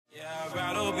I'd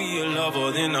rather be a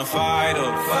lover than a fighter.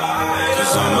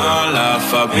 Cause all my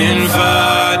life I've been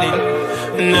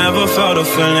fighting. Never felt a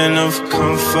feeling of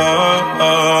comfort.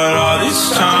 All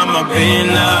this time I've been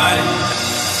hiding.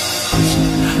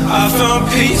 I found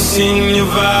peace in your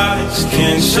vibes.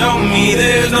 Can't show me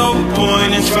there's no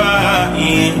point in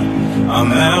trying.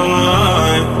 I'm at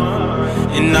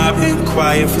one, and I've been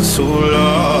quiet for too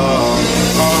long.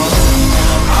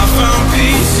 I found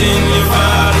peace in your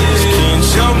vibes.